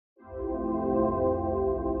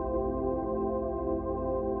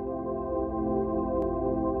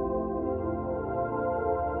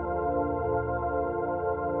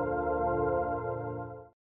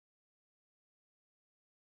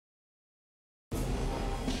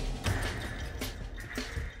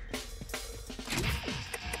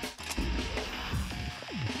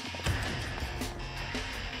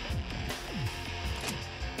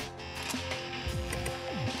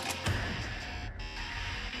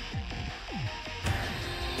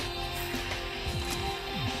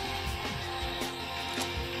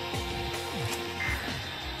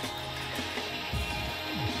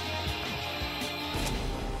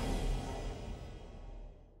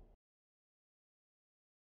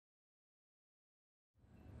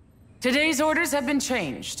Today's orders have been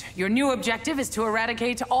changed. Your new objective is to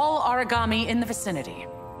eradicate all origami in the vicinity.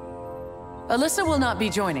 Alyssa will not be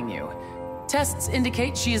joining you. Tests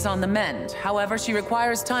indicate she is on the mend. However, she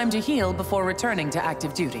requires time to heal before returning to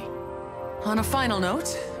active duty. On a final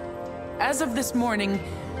note, as of this morning,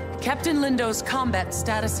 Captain Lindo's combat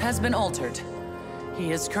status has been altered.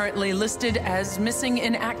 He is currently listed as missing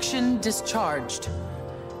in action, discharged.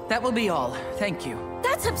 That will be all. Thank you.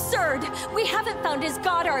 That's absurd! We haven't found his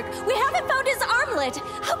god arc! We haven't found his armlet!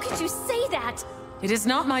 How could you say that? It is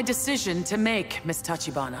not my decision to make, Miss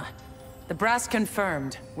Tachibana. The brass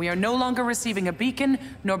confirmed. We are no longer receiving a beacon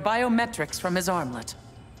nor biometrics from his armlet.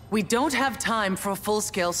 We don't have time for a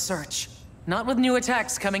full-scale search. Not with new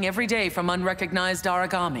attacks coming every day from unrecognized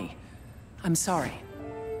origami. I'm sorry.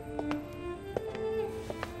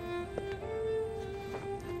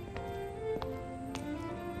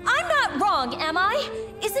 I'm not wrong, am I?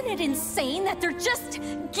 Isn't it insane that they're just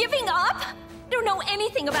giving up? I don't know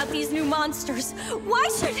anything about these new monsters. Why?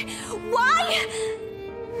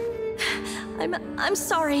 I'm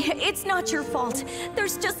sorry. It's not your fault.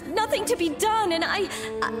 There's just nothing to be done, and I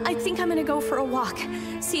think I'm gonna go for a walk.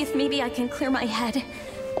 See if maybe I can clear my head.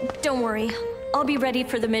 Don't worry. I'll be ready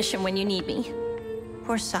for the mission when you need me.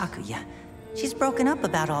 Poor Sakuya. She's broken up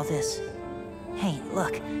about all this. Hey,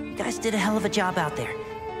 look. You guys did a hell of a job out there.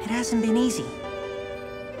 It hasn't been easy.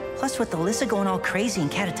 Plus with Alyssa going all crazy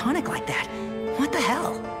and catatonic like that. What the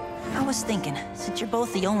hell? I was thinking, since you're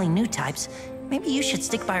both the only new types, maybe you should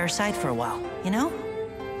stick by her side for a while, you know?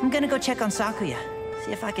 I'm gonna go check on Sakuya,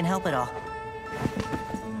 see if I can help at all.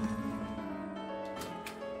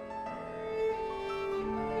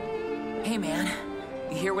 Hey man,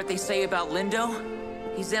 you hear what they say about Lindo?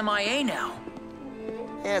 He's MIA now.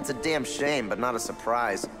 Yeah, it's a damn shame, but not a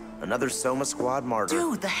surprise. Another Soma Squad martyr.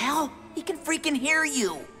 Dude, the hell? He can freaking hear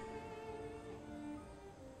you!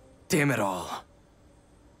 Damn it all.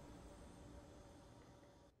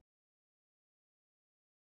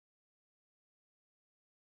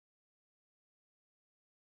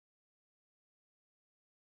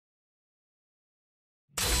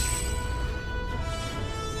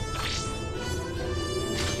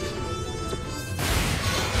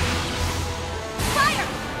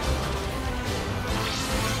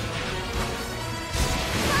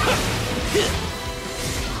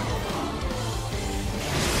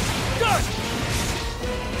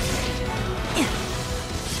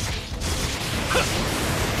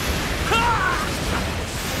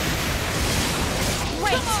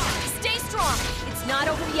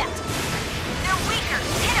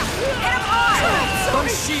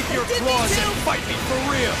 Unsheath your claws and fight me for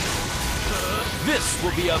real! This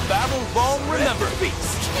will be a battle long remembered.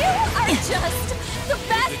 You are just the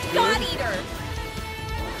best God Eater!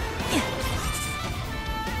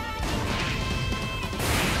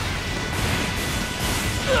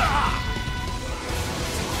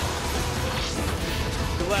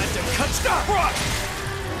 Glad to cut the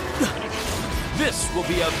This will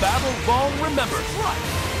be a battle long remembered.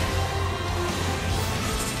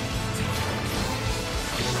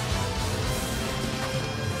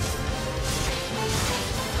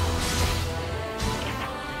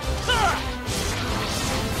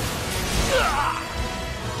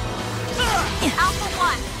 Alpha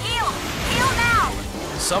 1, heal! Heal now!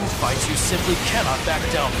 Some fights you simply cannot back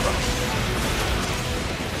down from.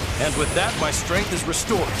 And with that, my strength is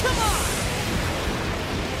restored. Come on!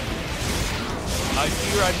 I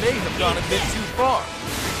fear I may have gone a bit too far.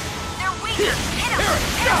 They're weaker! Hit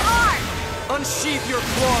them hard! Unsheath your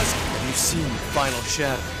claws! Have you seen Final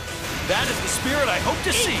Shadow? That is the spirit I hope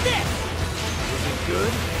to see! Was it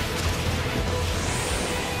good?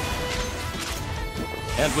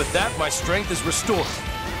 And with that, my strength is restored.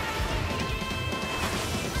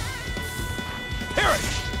 Perish!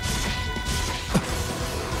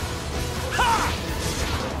 Ha!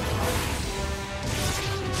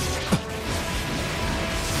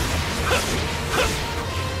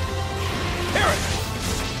 Perish!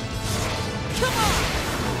 Come on!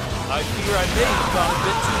 I fear I may have gone a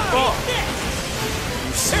bit too far.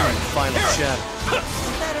 You've seen Final Shadow.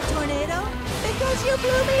 Is that a tornado? Because you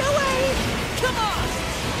blew me away! Come on!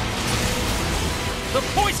 The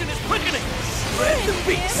poison is quickening! Shred the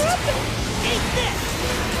beast! Eat this!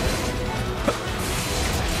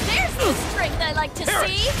 There's the strength I like to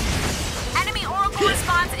see! Enemy Oracle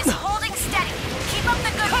response is holding steady. Keep up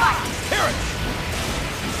the good fight! Perish!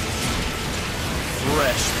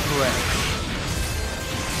 Fresh breath.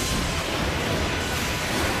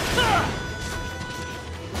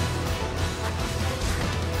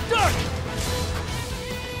 Dark!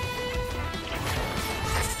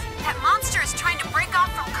 That monster is trying to break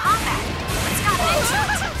off from combat. It's got into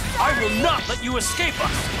it. I will not let you escape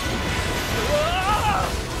us!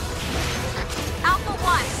 Alpha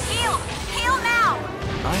 1, heal! Heal now!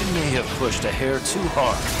 I may have pushed a hair too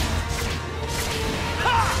hard.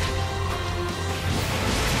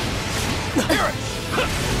 Hear it!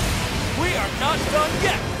 We are not done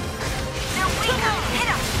yet! They're weaker! Hit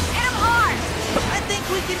him! Hit him hard! I think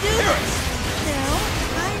we can do this! No,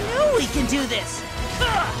 I knew we can do this!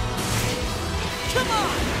 Come on!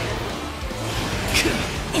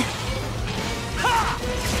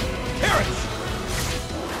 Hear it!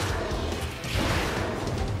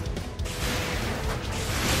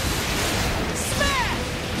 Smash!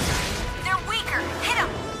 They're weaker! Hit him!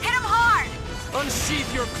 Hit him hard!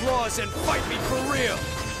 Unsheath your claws and fight me for real!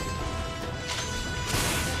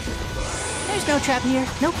 There's no trap here.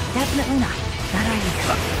 Nope, definitely not. Not right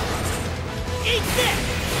here. Eat this!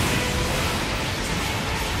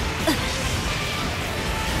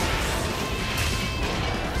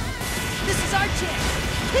 This is our chance!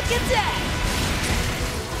 Kick its ass!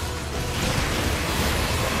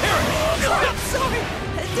 Hear it! I'm sorry!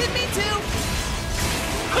 I didn't mean to!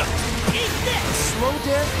 Eat this! Slow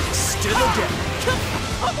death, still a death.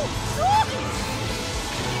 Oh, sorry!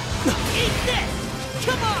 Eat this!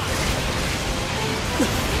 Come on!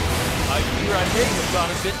 I fear I may have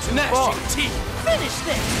gone a bit too far. Teeth! Finish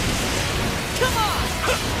this! Come on!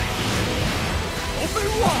 Open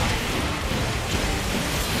wide!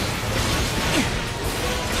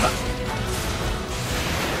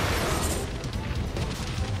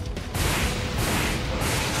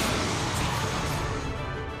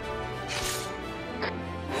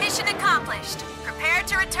 Mission accomplished. Prepare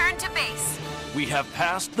to return to base. We have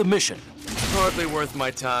passed the mission. Hardly worth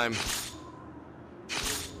my time.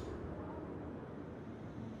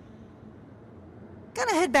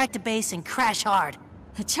 Gonna head back to base and crash hard.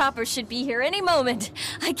 The chopper should be here any moment.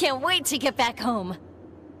 I can't wait to get back home.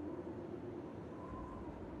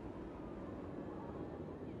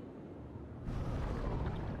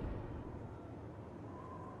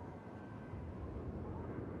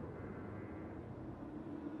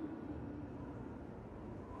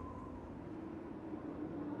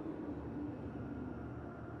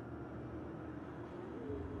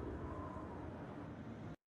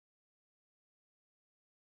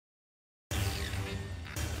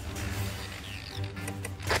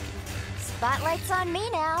 Spotlight's on me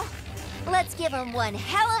now. Let's give them one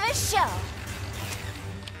hell of a show.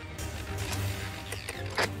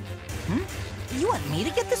 You want me to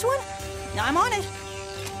get this one? I'm on it.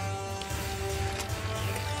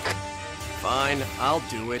 Fine, I'll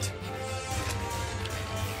do it.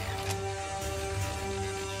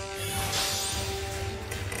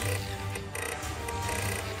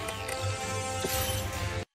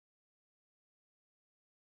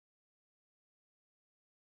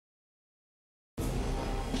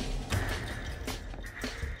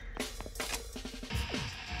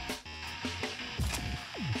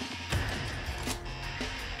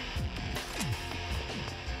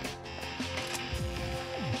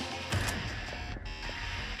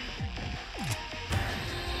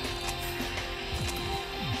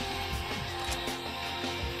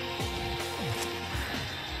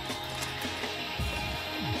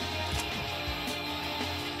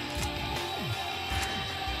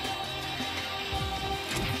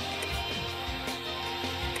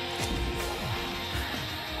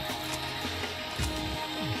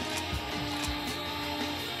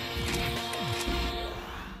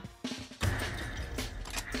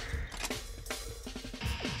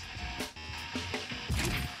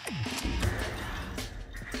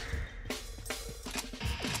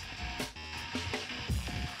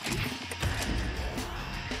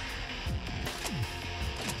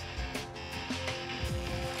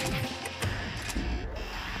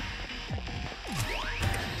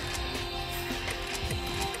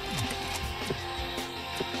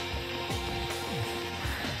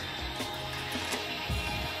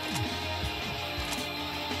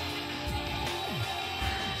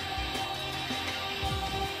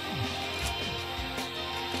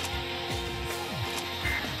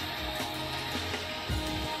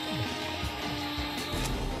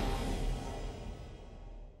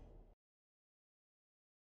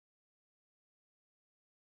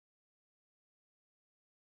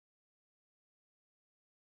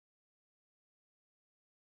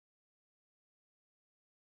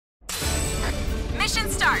 Mission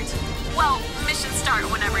start. Well, mission start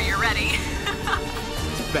whenever you're ready.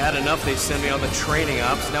 It's bad enough they send me on the training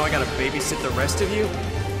ops, now I gotta babysit the rest of you?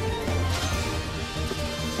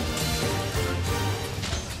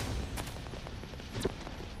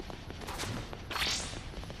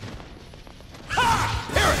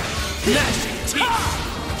 Gnashing teeth!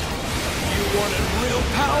 wanted real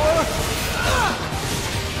power?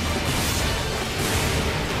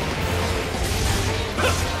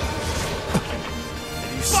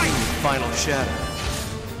 Have you seen Final Shadow?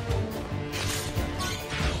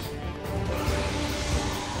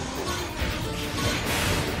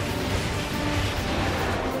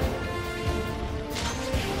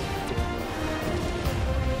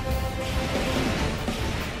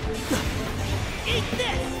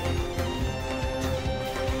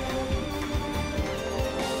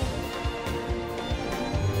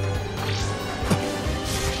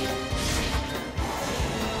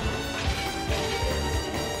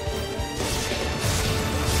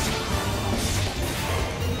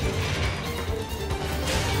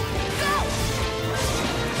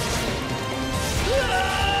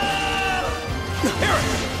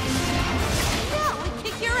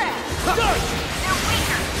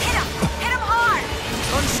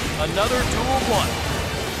 Another duel one.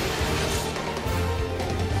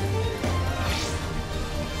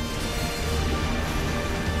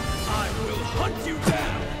 I will hunt you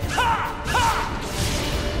down. Ha! Ha!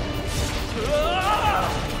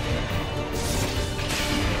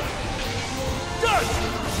 Done!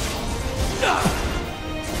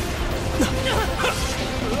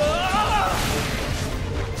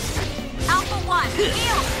 Alpha 1,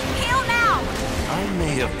 heal! Heal now! I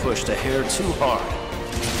may have pushed a hair too hard.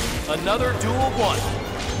 Another duel one.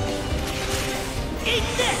 Eat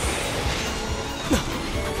this!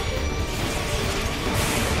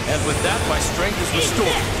 And with that, my strength is restored.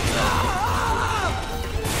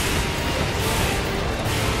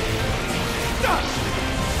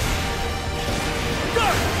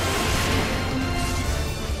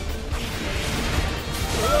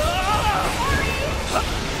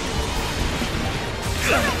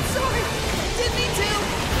 I'm sorry! Didn't mean to!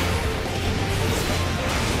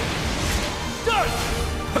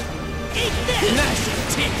 Eat this! Gnash your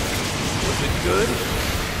teeth! Was it good?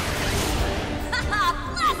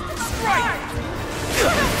 Right!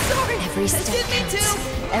 I'm sorry! Every step counts.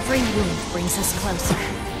 Every wound brings us closer.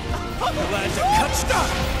 I'm glad to cut stuff!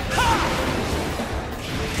 Ha!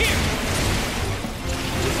 Here!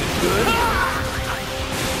 Was it good?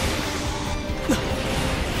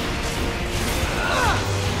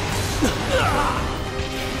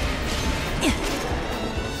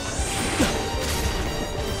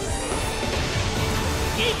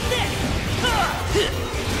 Eat this!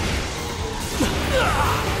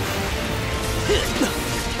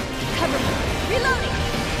 Cover me! Reloading!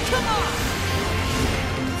 Come on!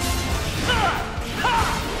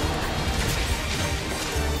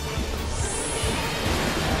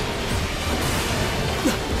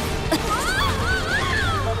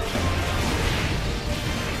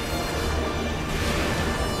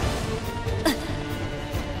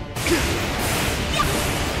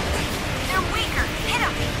 They're weaker. Hit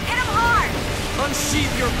them! Hit them hard!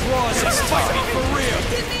 Unsheath your claws and fight me for real!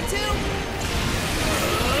 Didn't mean to!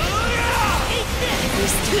 Every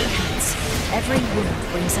step counts. Every wound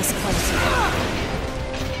brings us closer.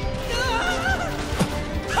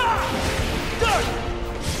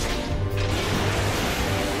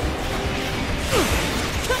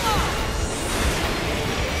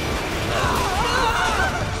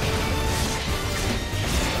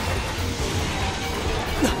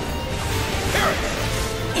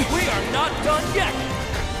 We are not done yet!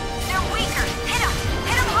 They're weaker. Hit them!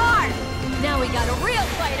 Hit them hard! Now we got a real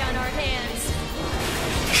fight on our hands!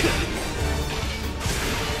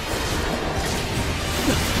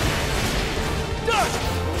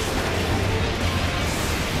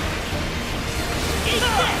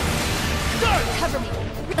 Cover me!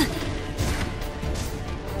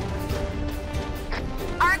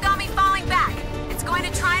 Origami falling back. It's going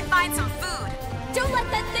to try and find some food. Don't let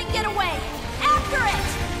that thing get away! After it!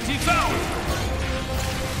 Devour!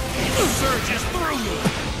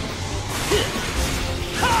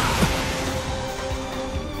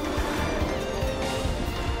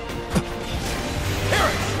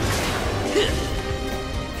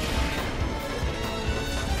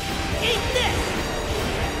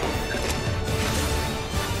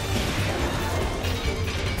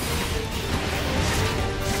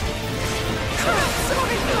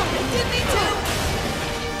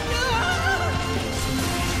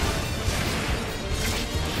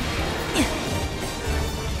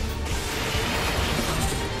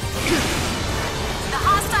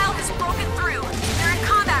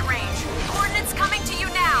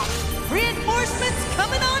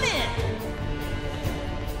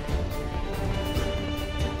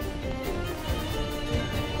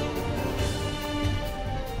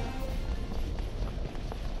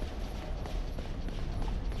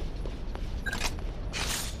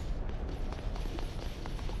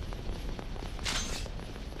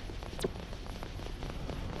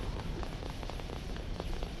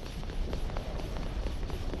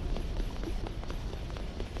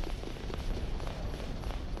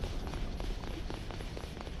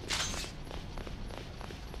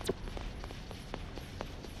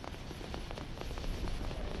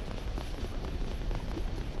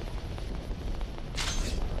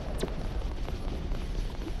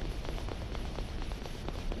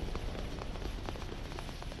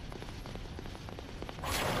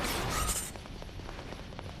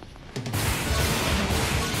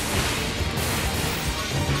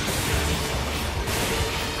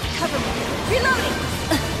 Reloading!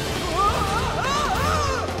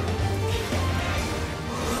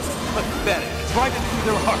 Pathetic. Drive it through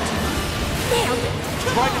their heart. Nailed it!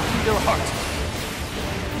 Drive it through their heart.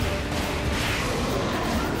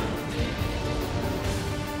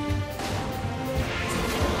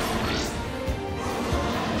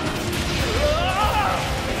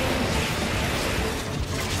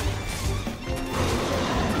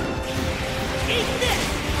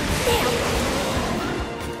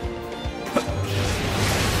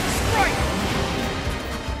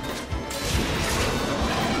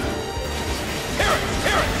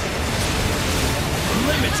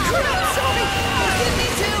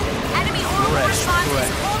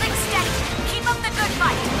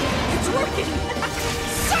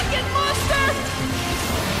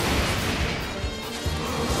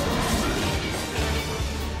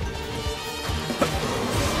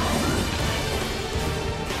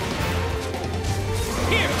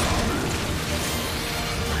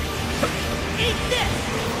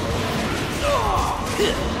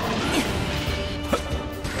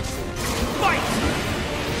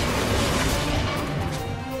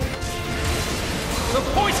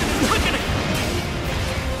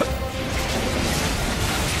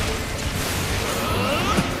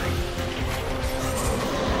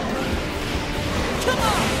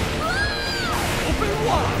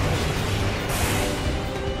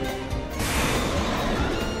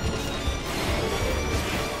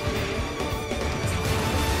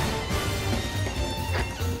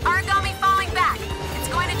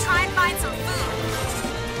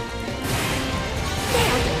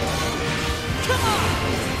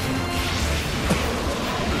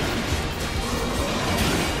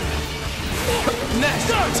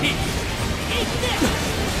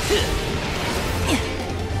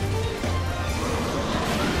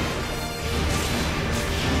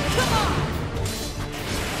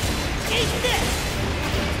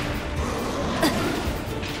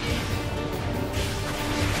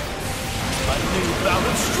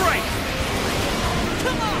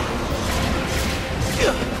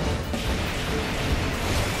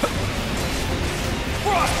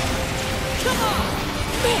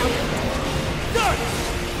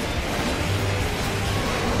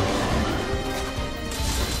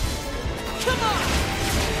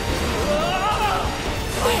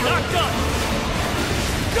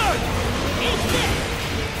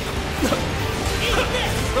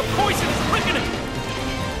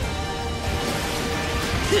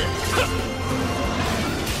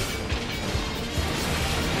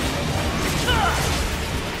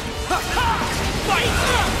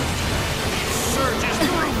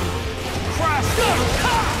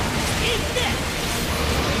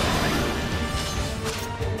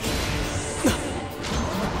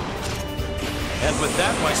 And with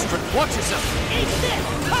that, my strict watch yourself.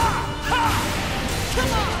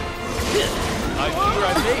 I fear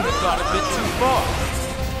I may have gone a bit too far.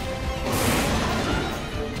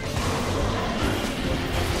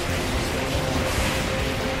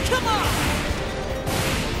 Come on!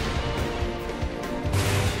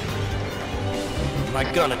 Am I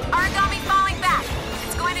gonna? Origami falling back.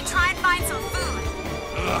 It's going to try and find some food.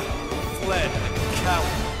 Ugh. Fled.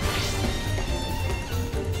 Coward.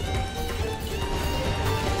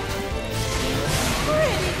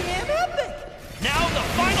 Pretty damn epic! Now the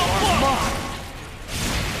final blow!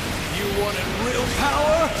 You wanted real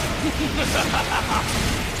power?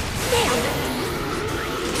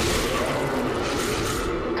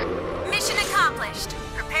 Mission accomplished.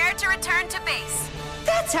 Prepare to return to base.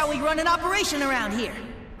 That's how we run an operation around here.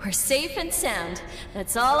 We're safe and sound.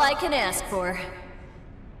 That's all I can ask for.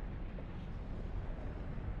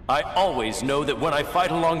 I always know that when I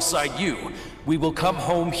fight alongside you, we will come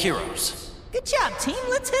home heroes. Good job, team.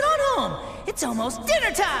 Let's head on home. It's almost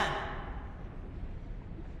dinner time.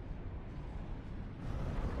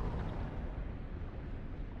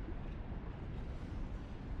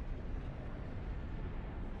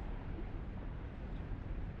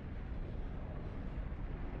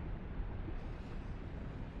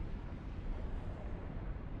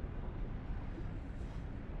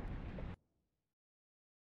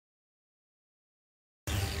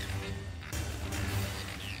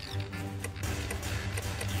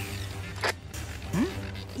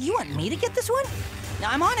 You want me to get this one?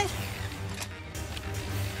 I'm on it.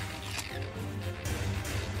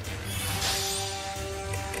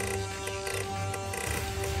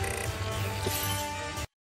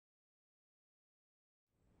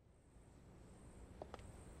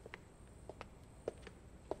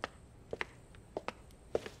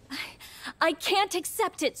 I can't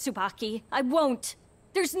accept it, Tsubaki. I won't.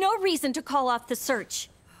 There's no reason to call off the search.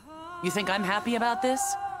 You think I'm happy about this?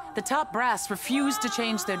 The top brass refused to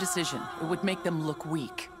change their decision. It would make them look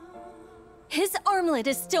weak. His armlet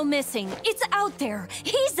is still missing. It's out there.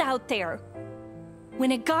 He's out there.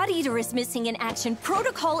 When a God Eater is missing in action,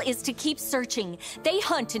 protocol is to keep searching. They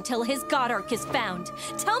hunt until his God Arc is found.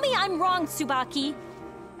 Tell me I'm wrong, Tsubaki.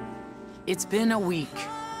 It's been a week.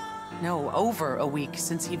 No, over a week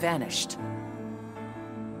since he vanished.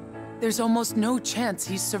 There's almost no chance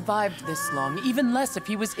he's survived this long, even less if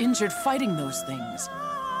he was injured fighting those things.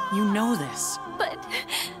 You know this. But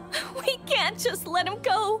we can't just let him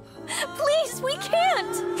go. Please, we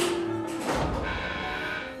can't!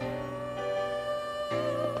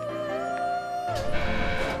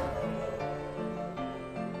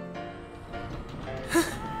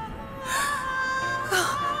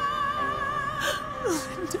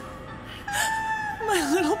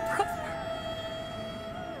 My little brother.